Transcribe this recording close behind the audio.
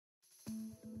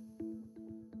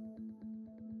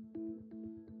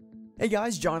Hey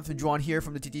guys, Jonathan Juan here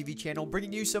from the TTV channel,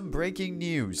 bringing you some breaking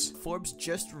news. Forbes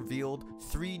just revealed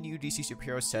 3 new DC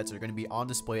superhero sets that are going to be on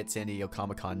display at San Diego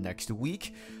Comic-Con next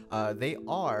week. They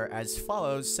are as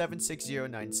follows: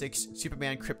 76096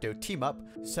 Superman Crypto Team Up,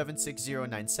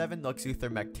 76097 Lex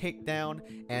Luthor Mech Takedown,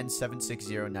 and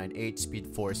 76098 Speed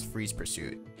Force Freeze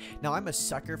Pursuit. Now, I'm a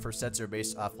sucker for sets that are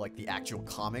based off like the actual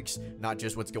comics, not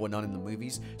just what's going on in the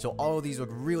movies, so all of these look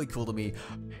really cool to me.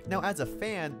 Now, as a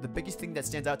fan, the biggest thing that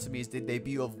stands out to me is the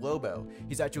debut of Lobo.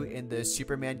 He's actually in the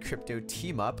Superman Crypto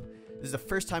Team Up. This is the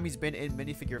first time he's been in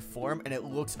minifigure form, and it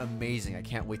looks amazing. I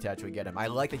can't wait to actually get him. I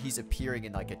like that he's appearing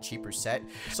in like a cheaper set,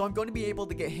 so I'm going to be able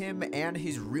to get him and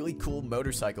his really cool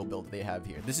motorcycle build they have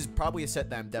here. This is probably a set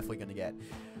that I'm definitely going to get.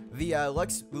 The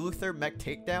Lex Luthor Mech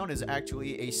Takedown is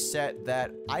actually a set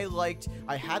that I liked.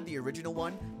 I had the original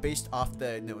one based off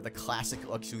the the classic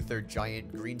Lex Luthor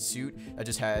giant green suit that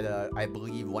just had, I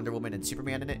believe, Wonder Woman and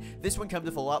Superman in it. This one comes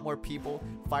with a lot more people.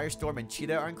 Firestorm and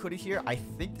Cheetah are included here. I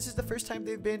think this is the first time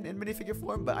they've been in minifigure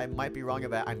form, but I might be wrong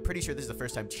about it. I'm pretty sure this is the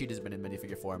first time Cheetah's been in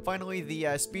minifigure form. Finally,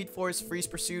 the Speed Force Freeze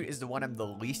Pursuit is the one I'm the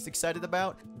least excited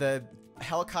about. The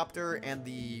helicopter and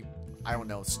the, I don't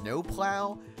know,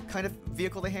 snowplow kind of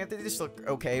vehicle they have, they just look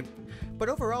okay. But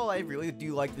overall, I really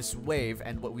do like this wave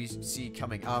and what we see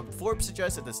coming. Forbes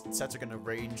suggests that the sets are going to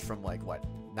range from like, what,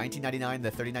 $19.99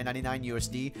 to $39.99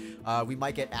 USD. We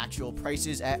might get actual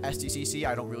prices at SDCC.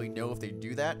 I don't really know if they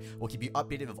do that. We'll keep you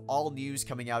updated of all news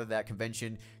coming out of that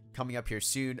convention coming up here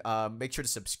soon. Make sure to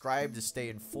subscribe to stay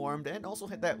informed, and also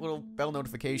hit that little bell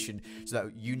notification so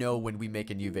that you know when we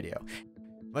make a new video.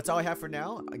 That's all I have for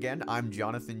now. Again, I'm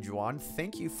Jonathan Juan.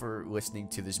 Thank you for listening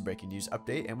to this breaking news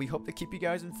update, and we hope to keep you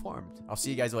guys informed. I'll see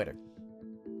you guys later.